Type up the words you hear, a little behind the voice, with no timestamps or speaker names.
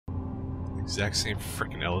Exact same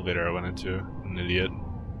freaking elevator I went into. I'm an idiot.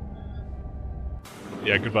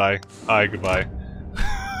 Yeah, goodbye. Hi, goodbye.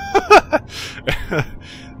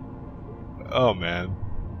 Oh man.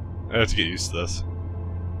 I have to get used to this.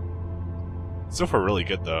 So far really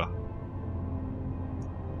good though.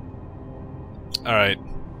 Alright.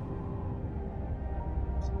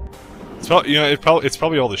 It's probably, you know, it's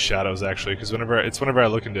probably all the shadows actually, because whenever I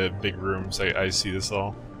look into big rooms, I see this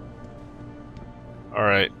all.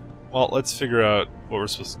 Alright. Well, let's figure out what we're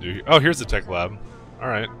supposed to do here. Oh, here's the tech lab.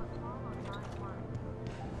 Alright.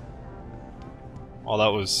 Oh, that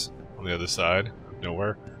was on the other side of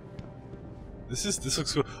nowhere. This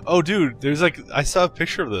looks cool. Oh, dude, there's like I saw a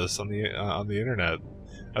picture of this on the internet.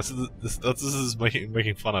 This is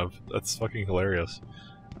making fun of. That's fucking hilarious.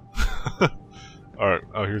 All right.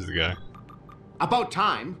 Oh, here's the guy. About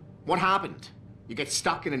time. What happened? You get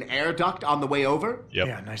stuck in an air duct on the way over? Yep.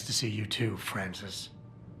 Yeah, nice to see you too, Francis.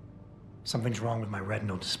 Something's wrong with my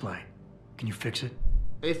retinal display. Can you fix it?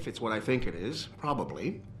 If it's what I think it is,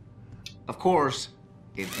 probably. Of course,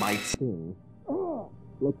 it might seem.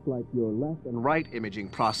 Looks like your left and right imaging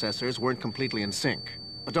processors weren't completely in sync.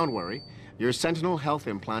 But don't worry, your Sentinel health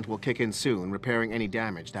implant will kick in soon, repairing any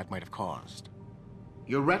damage that might have caused.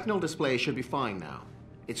 Your retinal display should be fine now.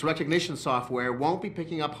 Its recognition software won't be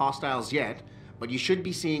picking up hostiles yet, but you should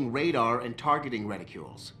be seeing radar and targeting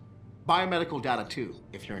reticules. Biomedical data too,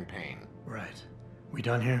 if you're in pain. Right. We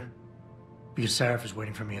done here? Because Sarif is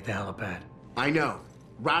waiting for me at the helipad. I know.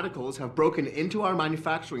 Radicals have broken into our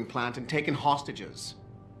manufacturing plant and taken hostages.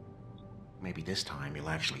 Maybe this time you'll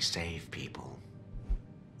actually save people.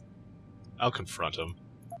 I'll confront him.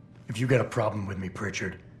 If you got a problem with me,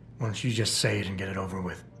 Pritchard, why don't you just say it and get it over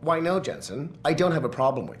with? Why no, Jensen? I don't have a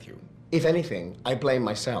problem with you. If anything, I blame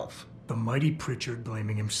myself. The mighty Pritchard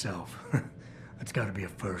blaming himself. That's gotta be a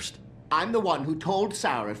first. I'm the one who told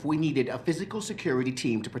Sarif we needed a physical security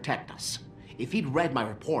team to protect us. If he'd read my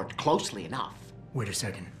report closely enough. Wait a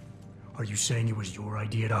second. Are you saying it was your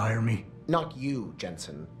idea to hire me? Not you,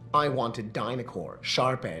 Jensen. I wanted Dynacore,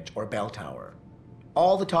 Sharp Edge, or Bell Tower.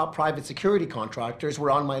 All the top private security contractors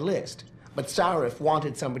were on my list, but Sarif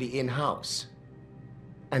wanted somebody in-house.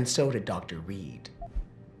 And so did Dr. Reed.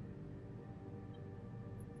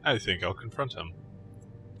 I think I'll confront him.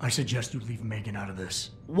 I suggest you leave Megan out of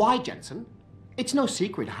this. Why, Jensen? It's no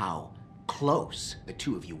secret how close the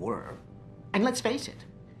two of you were. And let's face it,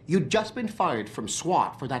 you'd just been fired from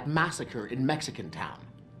SWAT for that massacre in Mexican Town.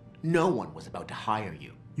 No one was about to hire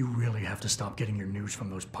you. You really have to stop getting your news from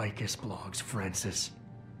those Picus blogs, Francis.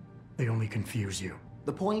 They only confuse you.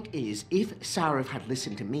 The point is, if Sarif had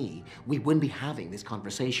listened to me, we wouldn't be having this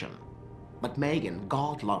conversation. But Megan,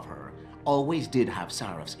 God love her, always did have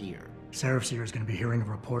Sarif's ear. Sarif's ear is going to be hearing a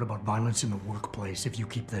report about violence in the workplace if you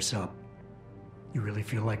keep this up. You really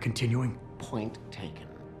feel like continuing? Point taken.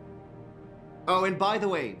 Oh, and by the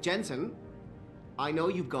way, Jensen, I know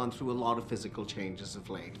you've gone through a lot of physical changes of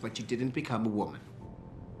late, but you didn't become a woman.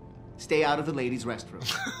 Stay out of the ladies' restroom.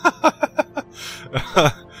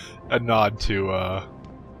 A nod to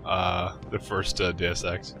the first Deus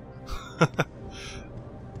Ex.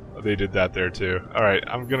 They did that there too. Alright,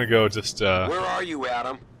 I'm gonna go just Where are you,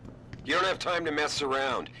 Adam? You don't have time to mess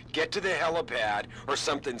around. Get to the helipad or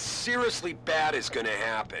something seriously bad is gonna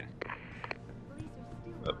happen.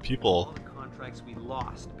 people. Contracts we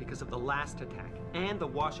lost because of the last attack and the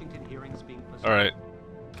Washington hearings being postponed. Alright.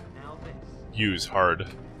 Now this. Use hard.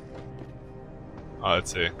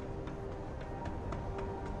 Let's see.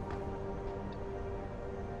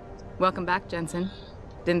 Welcome back, Jensen.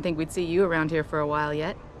 Didn't think we'd see you around here for a while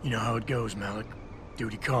yet. You know how it goes, Malik.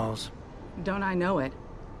 Duty calls. Don't I know it?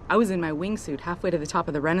 I was in my wingsuit halfway to the top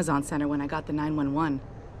of the Renaissance Center when I got the 911.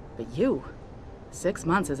 But you? 6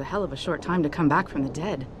 months is a hell of a short time to come back from the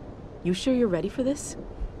dead. You sure you're ready for this?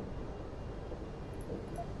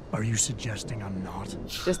 Are you suggesting I'm not?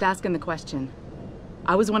 Just asking the question.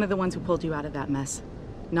 I was one of the ones who pulled you out of that mess.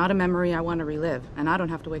 Not a memory I want to relive, and I don't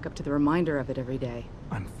have to wake up to the reminder of it every day.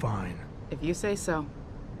 I'm fine. If you say so.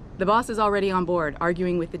 The boss is already on board,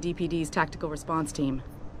 arguing with the DPD's tactical response team.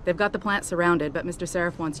 They've got the plant surrounded, but Mr.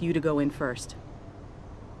 Sarif wants you to go in first.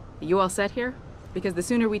 Are you all set here? Because the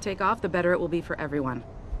sooner we take off, the better it will be for everyone.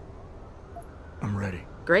 I'm ready.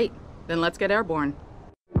 Great. Then let's get airborne.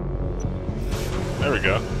 There we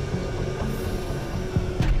go.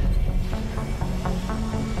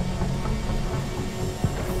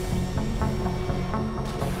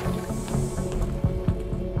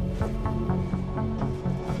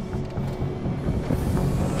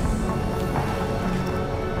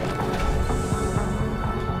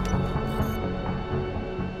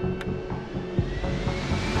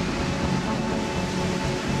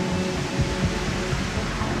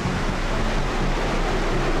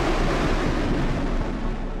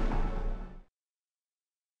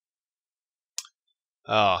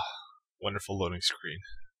 Ah, wonderful loading screen.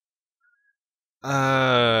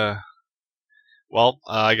 Well,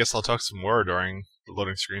 I guess I'll talk some more during the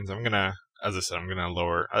loading screens. I'm gonna, as I said, I'm gonna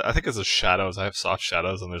lower. I think as the shadows, I have soft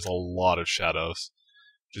shadows, and there's a lot of shadows,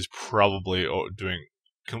 which is probably doing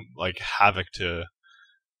like havoc to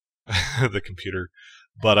the computer.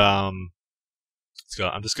 But so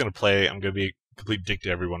I'm just gonna play. I'm gonna be a complete dick to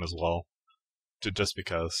everyone as well, just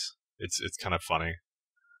because it's kind of funny.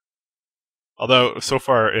 Although so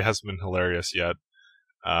far it hasn't been hilarious yet.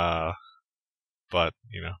 But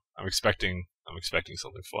you know, I'm expecting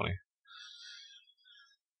something funny.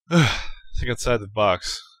 Think outside the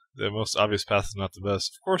box. The most obvious path is not the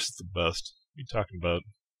best. Of course it's the best. What are you talking about?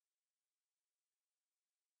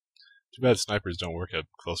 Too bad snipers don't work at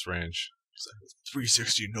close range.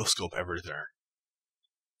 360 no scope everything.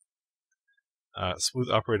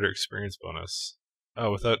 Smooth operator experience bonus.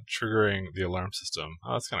 Oh, without triggering the alarm system.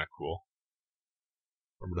 Oh, that's kind of cool.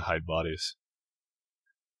 Remember to hide bodies.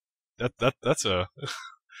 That's a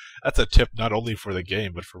that's a tip not only for the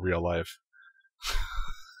game but for real life.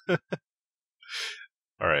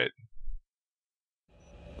 All right.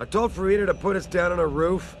 I told Farida to put us down on a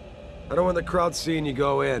roof. I don't want the crowd seeing you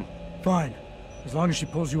go in. Fine. As long as she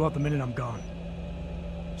pulls you out the minute I'm gone.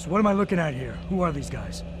 So what am I looking at here? Who are these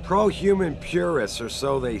guys? Pro-human purists, or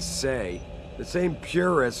so they say. The same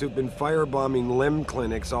purists who've been firebombing limb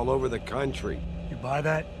clinics all over the country. You buy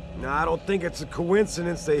that? No, I don't think it's a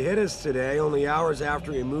coincidence they hit us today, only hours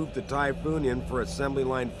after we moved the Typhoon in for assembly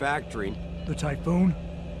line factory. The Typhoon?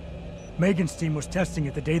 Megan's team was testing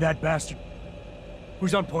it the day that bastard...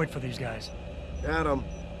 Who's on point for these guys? Adam,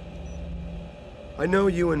 I know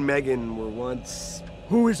you and Megan were once...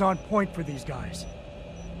 Who is on point for these guys?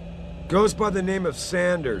 Goes by the name of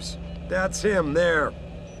Sanders. That's him, there.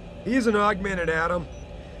 He's an augmented Adam,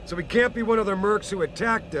 so he can't be one of the mercs who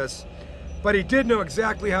attacked us, but he did know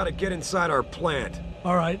exactly how to get inside our plant.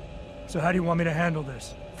 Alright, so how do you want me to handle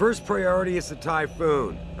this? First priority is the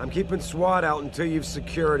Typhoon. I'm keeping SWAT out until you've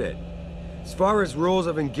secured it. As far as rules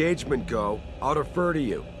of engagement go, I'll defer to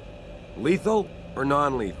you. Lethal or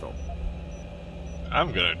non-lethal?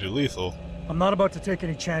 I'm gonna do lethal. I'm not about to take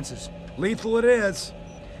any chances. Lethal it is.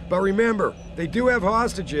 But remember, they do have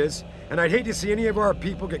hostages, and I'd hate to see any of our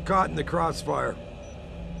people get caught in the crossfire.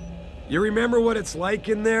 You remember what it's like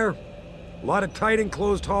in there? A lot of tight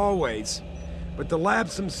enclosed hallways, but the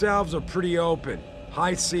labs themselves are pretty open,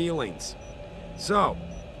 high ceilings. So,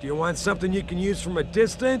 do you want something you can use from a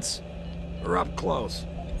distance, or up close?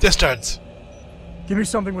 Distance! Give me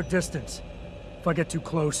something with distance. If I get too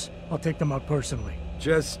close, I'll take them out personally.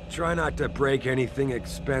 Just try not to break anything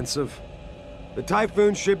expensive. The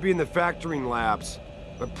Typhoon should be in the factoring labs,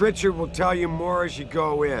 but Pritchard will tell you more as you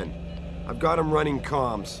go in. I've got him running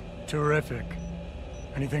comms. Terrific.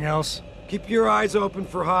 Anything else? Keep your eyes open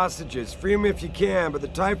for hostages. Free them if you can, but the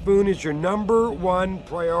Typhoon is your #1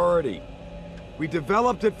 priority. We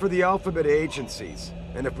developed it for the Alphabet agencies,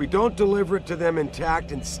 and if we don't deliver it to them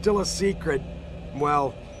intact and still a secret,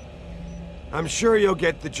 well, I'm sure you'll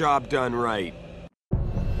get the job done right.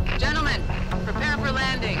 Gentlemen, prepare for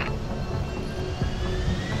landing.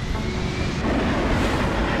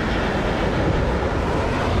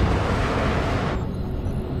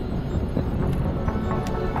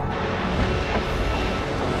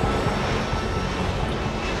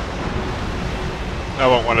 I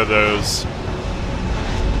want one of those.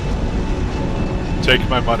 Take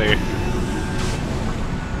my money.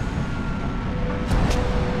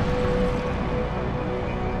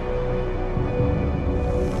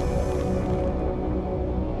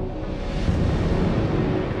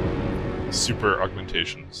 Super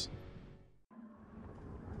augmentations.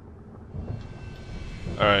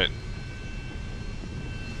 Alright.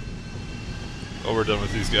 Well, we're done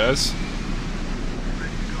with these guys.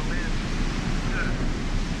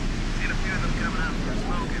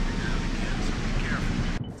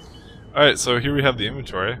 Alright, so here we have the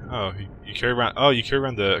inventory. Oh, you carry around. Oh, you carry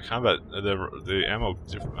around the combat, the ammo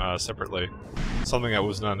separately. Something that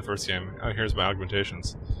was not in the first game. Oh, here's my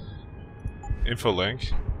augmentations. Info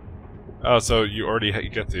link. Oh, so you already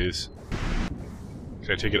get these.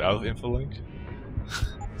 Can I take it out of the info link?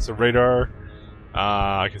 So radar.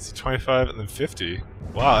 I can see 25 and then 50.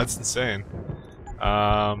 Wow, that's insane.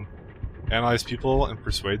 Analyze people and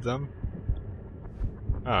persuade them.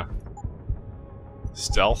 Huh.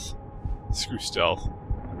 Stealth. Screw stealth.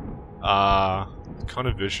 Cone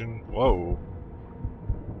of vision. Whoa.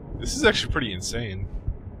 This is actually pretty insane.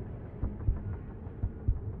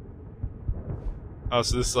 Oh,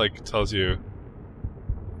 so this like tells you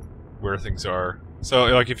where things are. So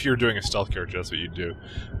like if you're doing a stealth character, that's what you do.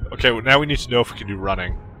 Okay, well, now we need to know if we can do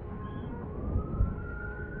running.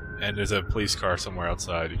 and there's a police car somewhere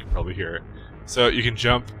outside. You can probably hear it. So you can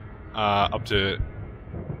jump up to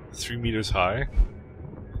 3 meters high.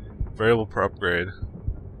 Variable per upgrade.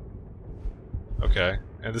 Okay,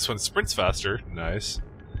 and this one sprints faster. Nice.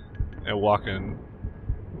 And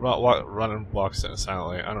run and walk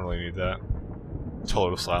silently. I don't really need that.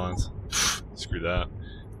 Total silence. Screw that.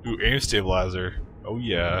 Ooh, aim stabilizer. Oh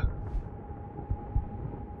yeah.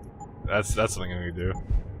 That's something I'm gonna do.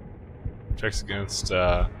 Checks against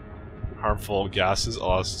harmful gases,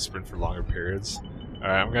 allows us to sprint for longer periods.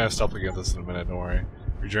 Alright, I'm gonna stop looking at this in a minute, don't worry.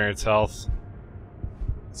 Regenerates health.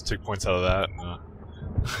 Let's take points out of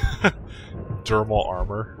that. Dermal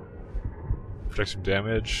armor. Protects from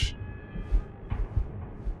damage.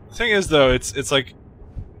 The thing is though, it's like,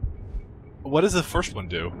 what does the first one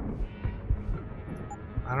do?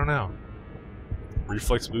 I don't know.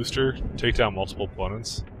 Reflex booster, take down multiple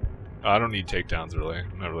opponents. I don't need takedowns really.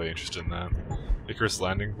 I'm not really interested in that. Icarus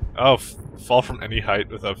landing. Oh, fall from any height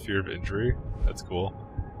without fear of injury. That's cool.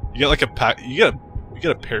 You get like you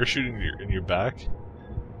get a parachute in your back.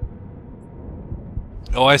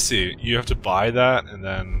 Oh, I see. You have to buy that and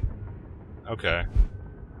then. Okay.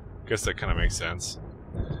 Guess that kind of makes sense.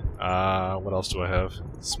 What else do I have?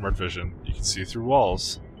 Smart vision. You can see through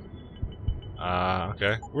walls.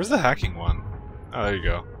 Okay. Where's the hacking one? Oh, there you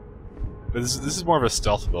go. But this is more of a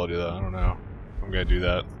stealth ability, though. I don't know. I'm gonna do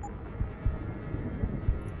that.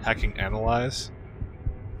 Hacking analyze.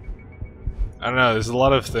 I don't know. There's a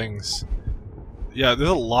lot of things. Yeah, there's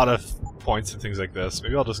a lot of points and things like this.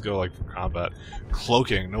 Maybe I'll just go like for combat.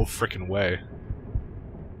 Cloaking. No frickin' way.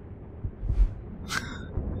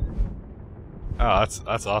 Oh,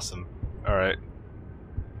 that's awesome. All right.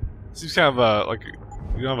 Seems kind of like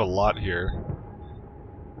we don't have a lot here.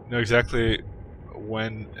 Know exactly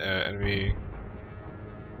when enemy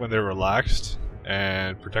when they're relaxed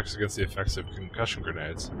and protects against the effects of concussion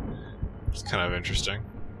grenades. It's kind of interesting.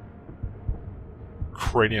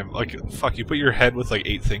 Cranium, like fuck, you put your head with like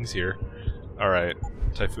 8 things here. All right,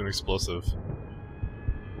 Typhoon explosive.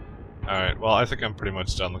 All right, well I think I'm pretty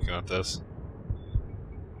much done looking at this.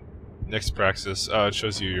 Next praxis. Oh, it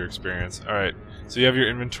shows you your experience. Alright, so you have your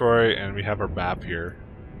inventory and we have our map here.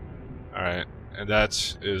 Alright, and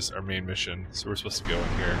that is our main mission. So we're supposed to go in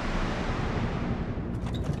here.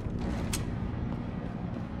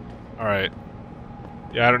 Alright.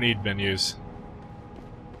 Yeah, I don't need menus.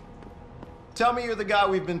 Tell me you're the guy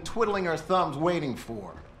we've been twiddling our thumbs waiting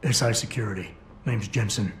for. SI Security. Name's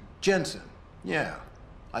Jensen. Jensen. Yeah.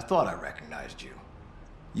 I thought I recognized you.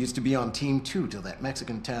 Used to be on Team 2 till that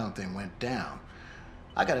Mexican town thing went down.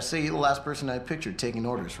 I gotta say, you're the last person I pictured taking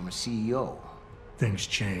orders from a CEO. Things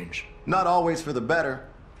change. Not always for the better.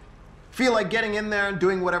 Feel like getting in there and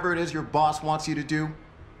doing whatever it is your boss wants you to do?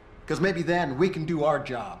 Because maybe then we can do our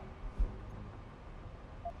job.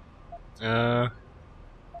 I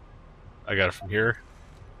got it from here.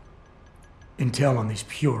 Intel on these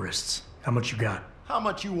purists. How much you got? How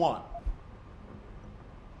much you want?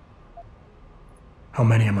 How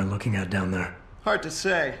many am I looking at down there? Hard to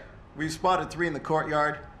say. We've spotted 3 in the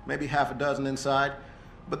courtyard, maybe half a dozen inside.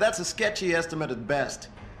 But that's a sketchy estimate at best,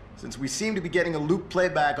 since we seem to be getting a loop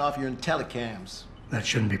playback off your telecams. That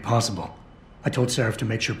shouldn't be possible. I told Seraph to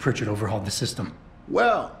make sure Pritchard overhauled the system.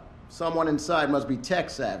 Well, someone inside must be tech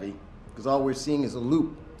savvy, because all we're seeing is a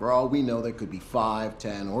loop. For all we know, there could be 5,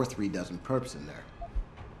 10, or 3 dozen perps in there.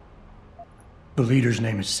 The leader's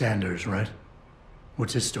name is Sanders, right?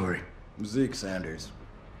 What's his story? Zeke Sanders.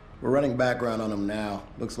 We're running background on him now.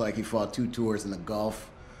 Looks like he fought 2 tours in the Gulf.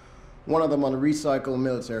 One of them on a recycled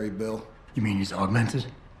military bill. You mean he's augmented?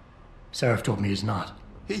 Seraph told me he's not.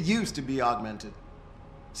 He used to be augmented.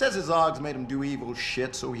 Says his augs made him do evil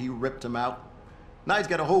shit, so he ripped him out. Now he's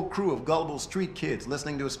got a whole crew of gullible street kids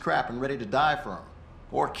listening to his crap and ready to die for him.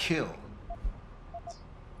 Or kill.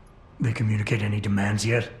 They communicate any demands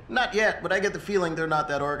yet? Not yet, but I get the feeling they're not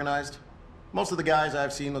that organized. Most of the guys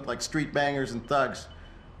I've seen look like street bangers and thugs.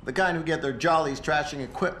 The kind who get their jollies trashing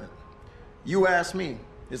equipment. You ask me,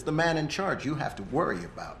 it's the man in charge you have to worry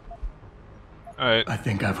about. Alright. I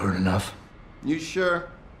think I've heard enough. You sure?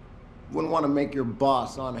 Wouldn't want to make your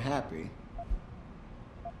boss unhappy.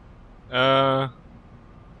 You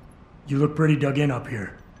look pretty dug in up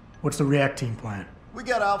here. What's the react team plan? We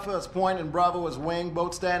got Alpha as point and Bravo as wing,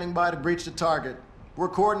 both standing by to breach the target. We're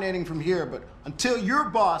coordinating from here, but until your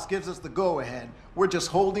boss gives us the go-ahead, we're just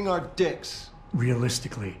holding our dicks.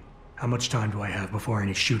 Realistically, how much time do I have before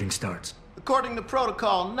any shooting starts? According to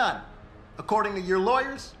protocol, none. According to your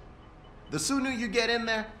lawyers, the sooner you get in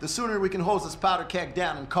there, the sooner we can hose this powder keg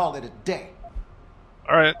down and call it a day.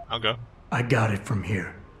 Alright, I'll go. I got it from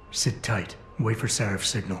here. Sit tight. Wait for Seraph's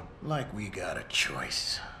signal. Like we got a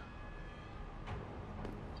choice.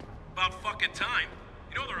 about fucking time.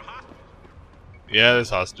 You know there are hostages. Yeah, there's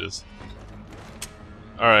hostages.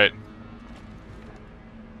 Alright.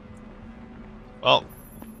 Well,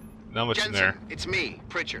 not much in there. Jensen, it's me,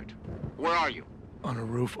 Pritchard. Where are you? On a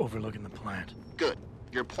roof overlooking the plant. Good.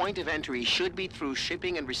 Your point of entry should be through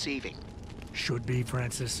shipping and receiving. Should be,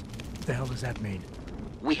 Francis. What the hell does that mean?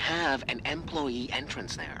 We have an employee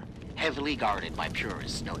entrance there, heavily guarded by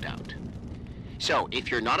purists, no doubt. So, if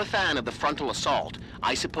you're not a fan of the frontal assault,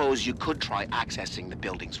 I suppose you could try accessing the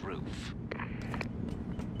building's roof.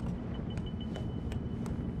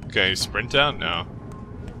 Okay, sprint down? No.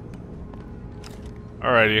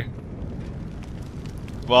 Alrighty.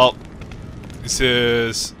 Well, this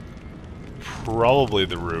is probably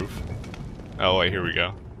the roof. Oh wait, here we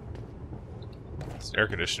go. There's an air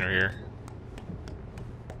conditioner here.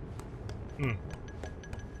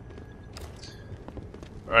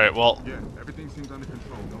 Alright, well, Yeah, everything seems under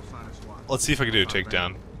control. No sign of SWAT. let's see if I can do a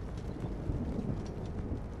takedown.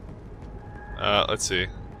 Let's see.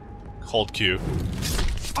 Hold Q.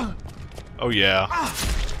 Oh yeah.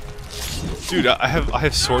 Dude, I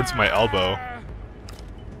have swords in my elbow.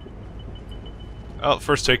 Oh,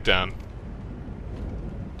 first takedown.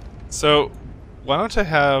 So, why don't I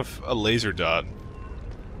have a laser dot?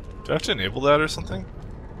 Do I have to enable that or something?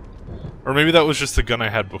 Or maybe that was just the gun I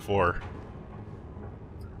had before.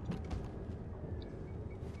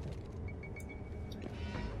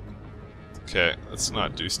 Okay, let's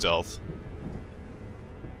not do stealth.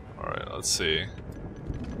 Alright, let's see.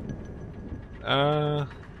 I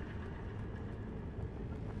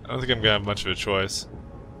don't think I'm gonna have much of a choice.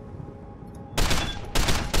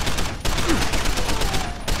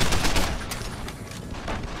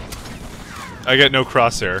 I get no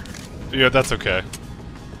crosshair. Yeah, that's okay.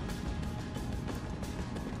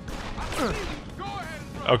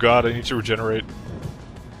 Oh god, I need to regenerate.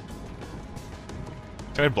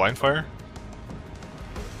 Can I blind fire?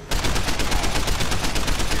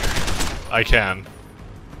 I can.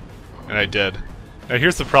 And I did. Now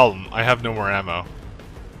here's the problem. I have no more ammo.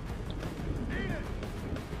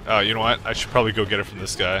 Oh, you know what? I should probably go get it from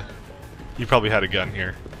this guy. He probably had a gun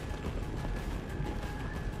here.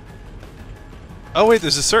 Oh wait,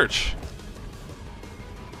 there's a search.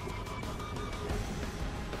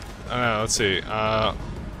 Let's see.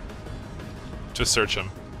 Just search him.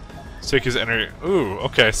 Let's take his energy. Ooh,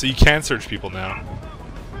 okay, so you can search people now.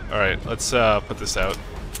 Alright, let's put this out.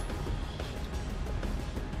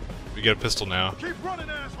 We get a pistol now. Keep running,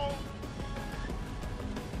 asshole.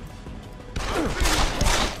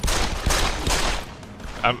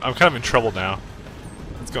 I'm kind of in trouble now.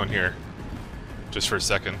 Let's go in here. Just for a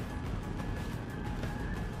second.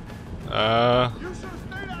 You should have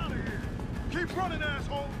stayed out of here. Keep running,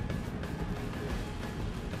 asshole.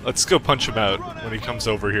 Let's go punch him out when he comes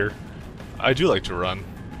over here. I do like to run.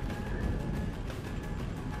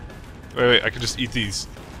 Wait, I can just eat these.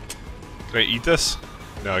 Can I eat this?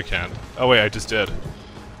 No, I can't. Oh wait, I just did. Too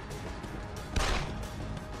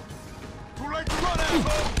late to run,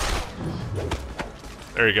 asshole.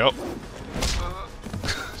 There you go.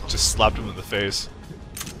 Just slapped him in the face.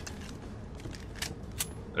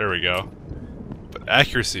 There we go. But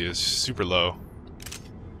accuracy is super low.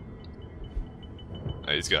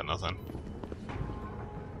 Oh, he's got nothing.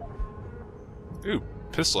 Ooh,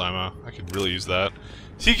 pistol ammo. I could really use that.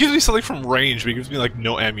 See, he gives me something from range, but he gives me like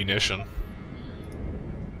no ammunition.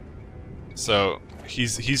 So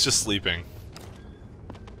he's just sleeping.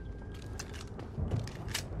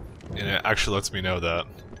 And it actually lets me know that.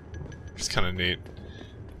 It's kind of neat.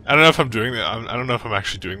 I don't know if I'm doing that. I don't know if I'm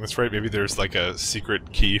actually doing this right. Maybe there's like a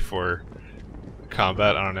secret key for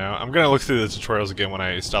combat. I don't know. I'm gonna look through the tutorials again when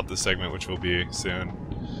I stop this segment, which will be soon.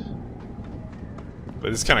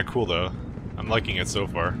 But it's kind of cool though. I'm liking it so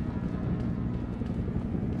far.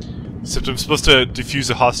 Except I'm supposed to defuse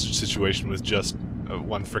a hostage situation with just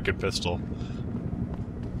one frickin' pistol.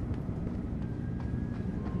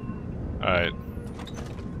 Alright.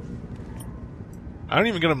 I don't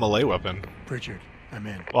even get a melee weapon. Pritchard, I'm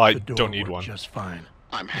in. Well, I The door don't need worked one. just fine.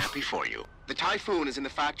 I'm happy for you. The Typhoon is in the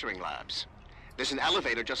factoring labs. There's an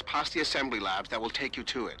elevator just past the assembly labs that will take you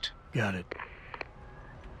to it. Got it.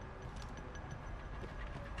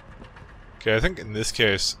 Okay, I think in this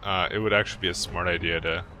case, it would actually be a smart idea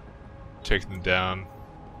to take them down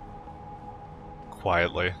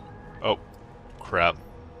quietly. Oh, crap.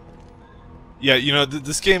 Yeah, you know,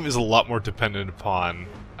 this game is a lot more dependent upon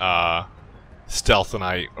stealth than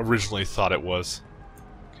I originally thought it was.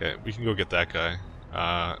 Okay, we can go get that guy.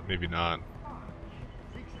 Maybe not.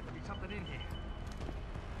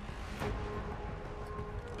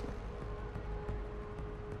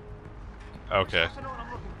 Okay.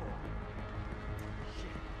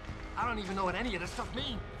 I don't even know what any of this stuff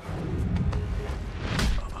means.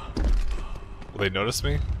 Will they notice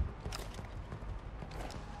me?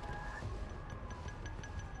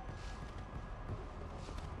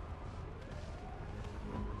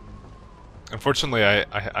 Unfortunately,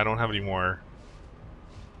 I don't have any more.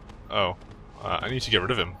 Oh, I need to get rid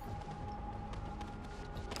of him.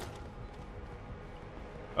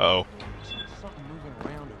 Uh oh. Something moving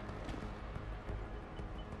around him.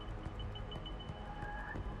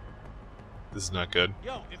 This is not good.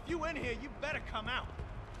 Yo, if you in here, you better come out.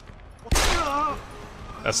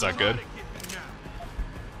 That's not good.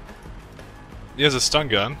 He has a stun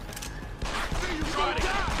gun.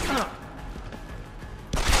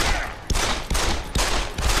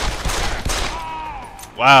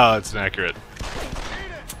 Wow, that's inaccurate.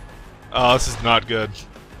 Oh, this is not good.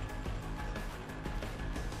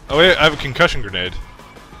 Oh wait, I have a concussion grenade.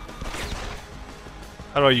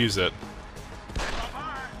 How do I use it?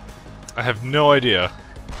 I have no idea.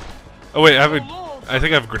 Oh wait, I think I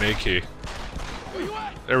have a grenade key.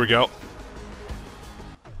 There we go.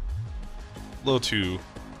 A little too...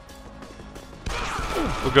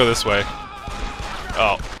 We'll go this way.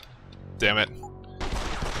 Oh. Damn it.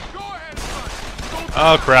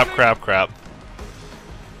 Oh crap, crap, crap.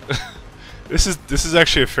 This is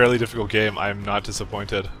actually a fairly difficult game. I am not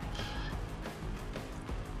disappointed.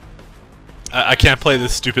 I can't play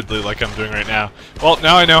this stupidly like I'm doing right now. Well,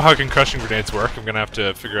 now I know how concussion grenades work. I'm gonna have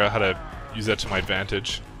to figure out how to use that to my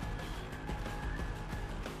advantage.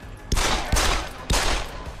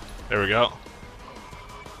 There we go.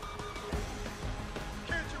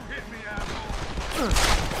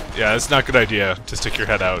 Yeah, it's not a good idea to stick your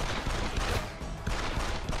head out.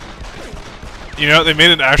 You know, they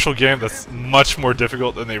made an actual game that's much more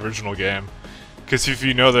difficult than the original game. Because if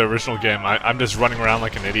you know the original game, I'm just running around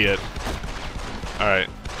like an idiot. Alright.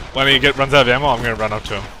 When he runs out of ammo, I'm gonna run up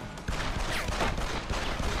to him.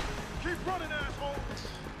 Keep running,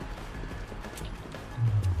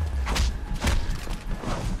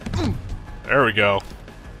 asshole. There we go.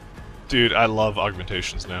 Dude, I love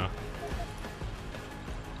augmentations now.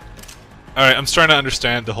 Alright, I'm starting to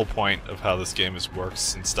understand the whole point of how this game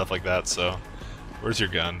works and stuff like that, so... Where's your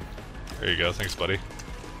gun? There you go, thanks buddy.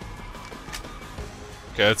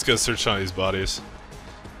 Okay, let's go search on these bodies.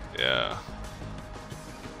 Yeah.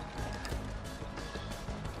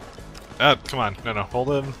 Ah, come on. No, hold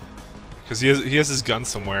him. Because he has his gun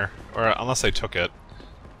somewhere. Or unless I took it.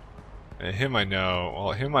 And him I know.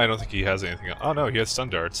 Well, him I don't think he has anything else. Oh no, he has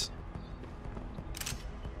stun darts.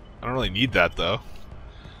 I don't really need that though.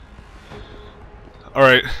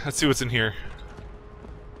 Alright, let's see what's in here.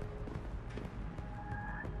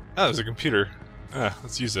 Oh, there's a computer. Ah,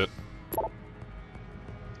 let's use it.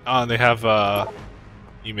 Oh, and they have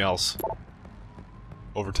emails.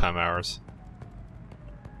 Overtime hours.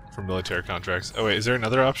 For military contracts. Oh wait, is there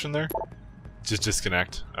another option there? Just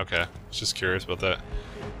disconnect. Okay, I was just curious about that.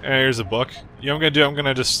 And here's a book. You know what I'm gonna do? I'm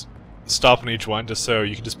gonna just stop on each one just so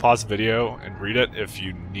you can just pause the video and read it if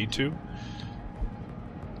you need to.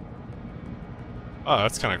 Oh,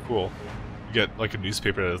 that's kind of cool. You get like a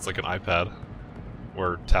newspaper that's like an iPad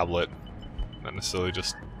or tablet, not necessarily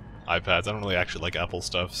just iPads. I don't really actually like Apple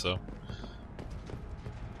stuff, so.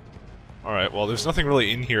 Alright, well there's nothing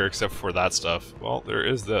really in here except for that stuff. Well, there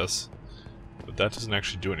is this, but that doesn't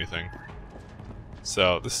actually do anything.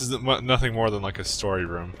 So, this is nothing more than like a story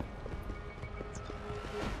room.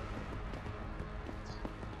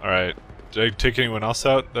 Alright, did I take anyone else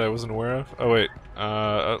out that I wasn't aware of? Oh wait,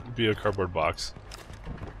 that would be a cardboard box.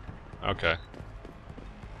 Okay.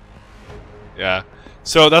 Yeah.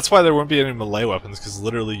 So that's why there won't be any melee weapons, because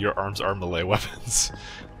literally your arms are melee weapons.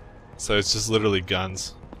 So it's just literally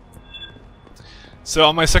guns. So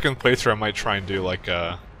on my second playthrough I might try and do like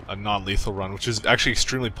a non-lethal run, which is actually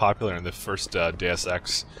extremely popular in the first Deus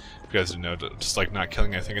Ex. If you guys didn't know, just like not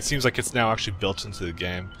killing anything. It seems like it's now actually built into the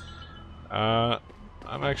game. I'm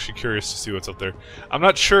actually curious to see what's up there. I'm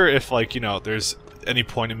not sure if like, you know, there's any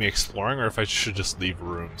point in me exploring or if I should just leave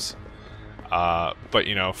rooms. But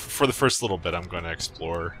you know, for the first little bit I'm going to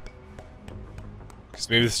explore. Because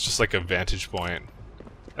maybe it's just like a vantage point.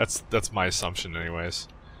 That's my assumption anyways.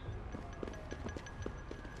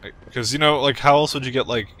 Because, you know, like, how else would you get,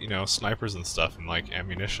 like, you know, snipers and stuff and, like,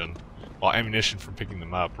 ammunition? Well, ammunition from picking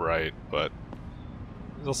them up, right, but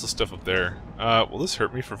there's also stuff up there. Will this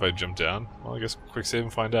hurt me if I jump down? Well, I guess quick save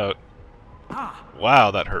and find out. Wow,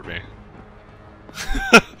 that hurt me.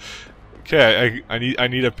 Okay, I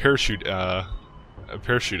need a parachute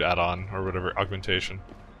add-on, or whatever, augmentation.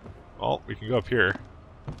 Well, we can go up here.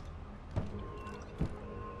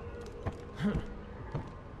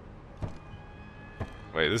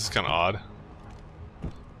 Wait, this is kind of odd.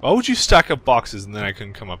 Why would you stack up boxes and then I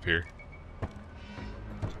couldn't come up here?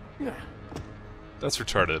 That's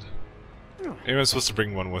retarded. Maybe I'm supposed to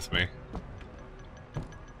bring one with me.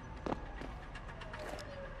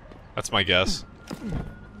 That's my guess.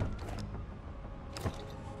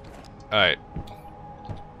 Alright.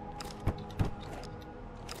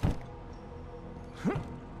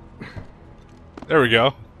 There we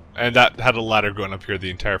go. And that had a ladder going up here the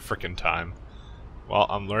entire frickin' time. Well,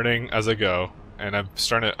 I'm learning as I go. And I'm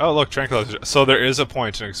starting to... Oh, look, tranquilizer. So there is a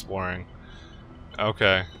point in exploring.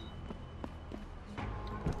 Okay.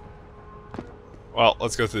 Well,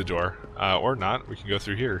 let's go through the door. Or not. We can go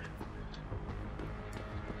through here.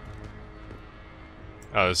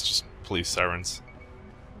 Oh, it's just police sirens.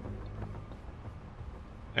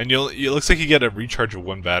 And it looks like you get a recharge of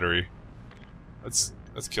 1 battery. Let's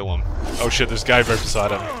kill him. Oh shit, there's a guy right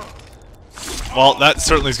beside him. Well, that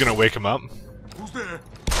certainly is gonna wake him up. Who's there?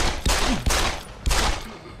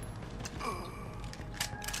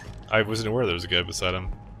 I wasn't aware there was a guy beside him.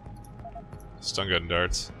 Stun gun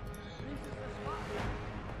darts.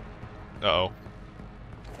 Uh-oh.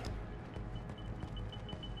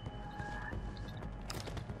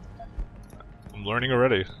 I'm learning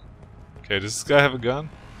already. Okay, does this guy have a gun?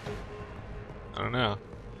 I don't know.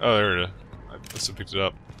 Oh, there it is. I must have picked it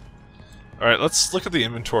up. Alright, let's look at the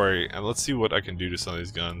inventory and let's see what I can do to some of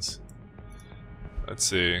these guns. Let's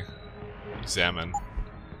see. Examine.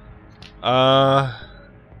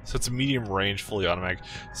 So it's a medium range, fully automatic.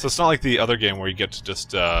 So it's not like the other game where you get to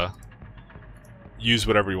just use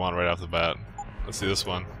whatever you want right off the bat. Let's see this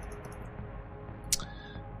one.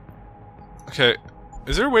 Okay,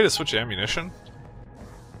 is there a way to switch ammunition?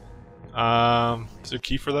 Is there a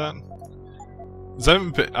key for that? 'Cause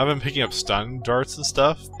I've been picking up stun darts and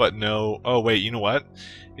stuff, but no. Oh wait, you know what?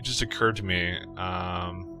 It just occurred to me.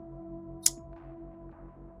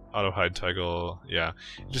 Auto hide toggle. Yeah,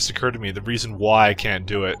 it just occurred to me the reason why I can't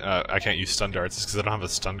do it. I can't use stun darts is because I don't have a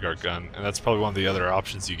stun dart gun, and that's probably one of the other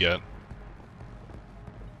options you get.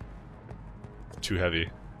 Too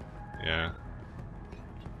heavy. Yeah.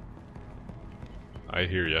 I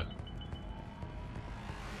hear ya.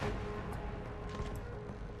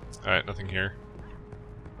 Alright, nothing here.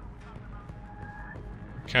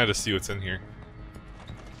 Kinda to see what's in here.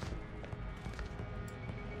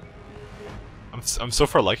 I'm so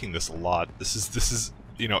far liking this a lot. This is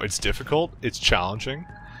you know, it's difficult, it's challenging.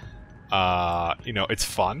 You know, it's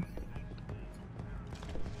fun.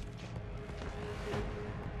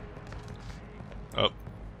 Oh.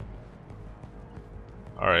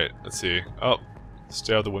 Alright, let's see. Oh.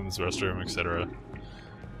 Stay out of the women's restroom, etc.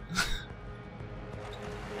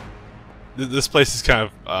 This place is kind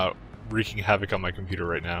of wreaking havoc on my computer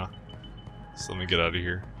right now. So let me get out of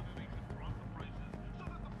here.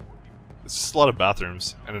 It's just a lot of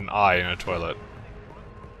bathrooms, and an eye and a toilet.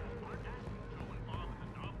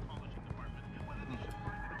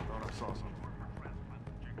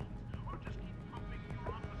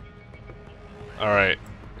 Alright,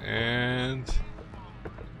 and...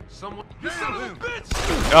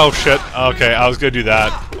 Oh shit, okay, I was gonna do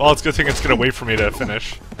that. Well, it's a good thing it's gonna wait for me to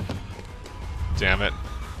finish. Damn it.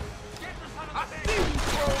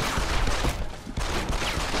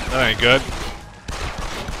 That ain't good.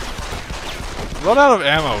 Run out of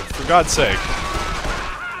ammo, for God's sake.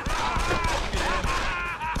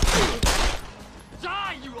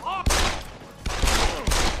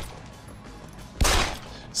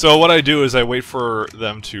 So what I do is I wait for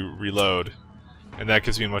them to reload, and that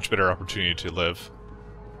gives me a much better opportunity to live.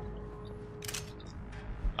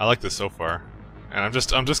 I like this so far, and I'm just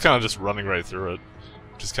kind of just running right through it,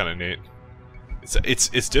 which is kind of neat.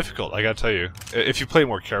 It's difficult, I gotta tell you. If you play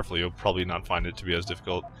more carefully, you'll probably not find it to be as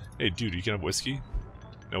difficult. Hey, dude, you can have whiskey?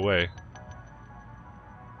 No way.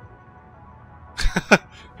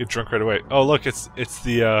 Get drunk right away. Oh, look, it's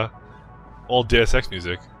the old Deus Ex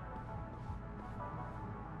music.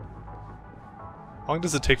 How long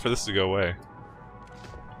does it take for this to go away?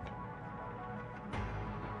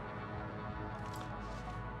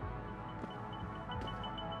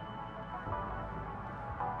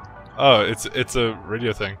 Oh, it's a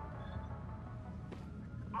radio thing.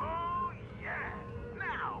 Oh yeah.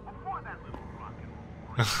 Now, before that little rock and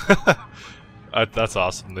roll. That's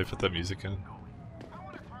awesome. They put that music in.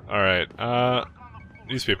 Alright,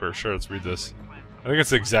 newspaper. Sure, let's read this. I think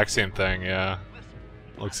it's the exact same thing, yeah.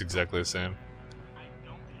 Looks exactly the same.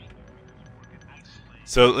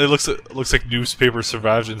 So it looks like newspapers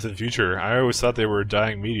survived into the future. I always thought they were a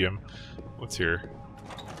dying medium. What's here?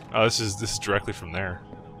 Oh, this is directly from there.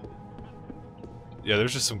 Yeah,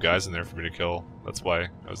 there's just some guys in there for me to kill. That's why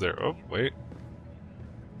I was there. Oh, wait.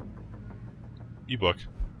 Ebook.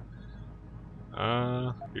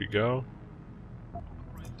 Here you go.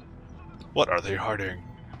 What are they hiding?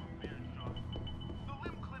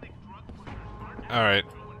 Alright.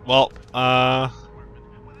 Well, I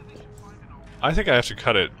think I have to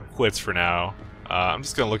cut it quits for now. I'm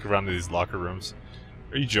just gonna look around these locker rooms.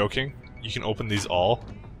 Are you joking? You can open these all?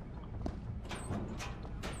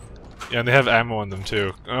 Yeah, and they have ammo in them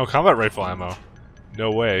too. Oh, combat rifle ammo.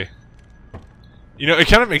 No way. You know, it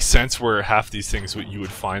kind of makes sense where half these things you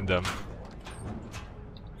would find them.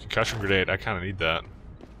 Concussion grenade, I kind of need that.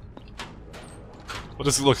 We'll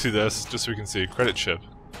just look through this, just so we can see. Credit chip.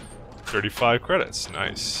 35 credits,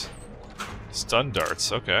 nice. Stun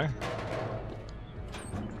darts, okay.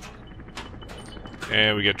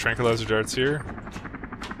 And we get tranquilizer darts here.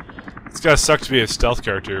 It's gotta suck to be a stealth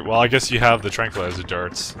character. Well, I guess you have the tranquilizer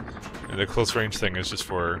darts. And the close range thing is just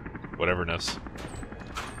for whateverness.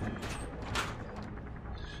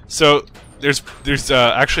 So there's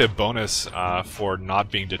actually a bonus for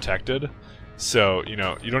not being detected. So you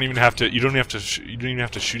know you don't even have to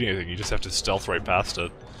shoot anything. You just have to stealth right past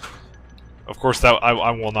it. Of course, that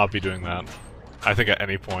I will not be doing that. I think at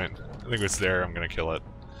any point. I think if it's there, I'm gonna kill it.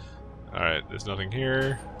 All right, there's nothing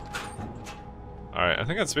here. All right, I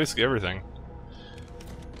think that's basically everything.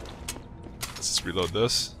 Let's just reload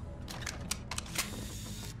this.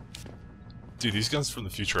 Dude, these guns from the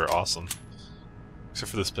future are awesome.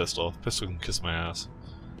 Except for this pistol. Pistol can kiss my ass.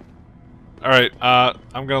 Alright,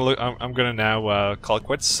 I'm gonna now call it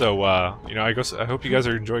quits, so you know, I hope you guys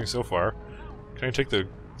are enjoying so far. Can I take the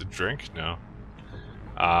drink? No.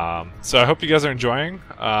 So I hope you guys are enjoying.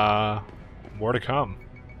 More to come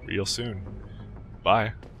real soon.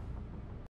 Bye.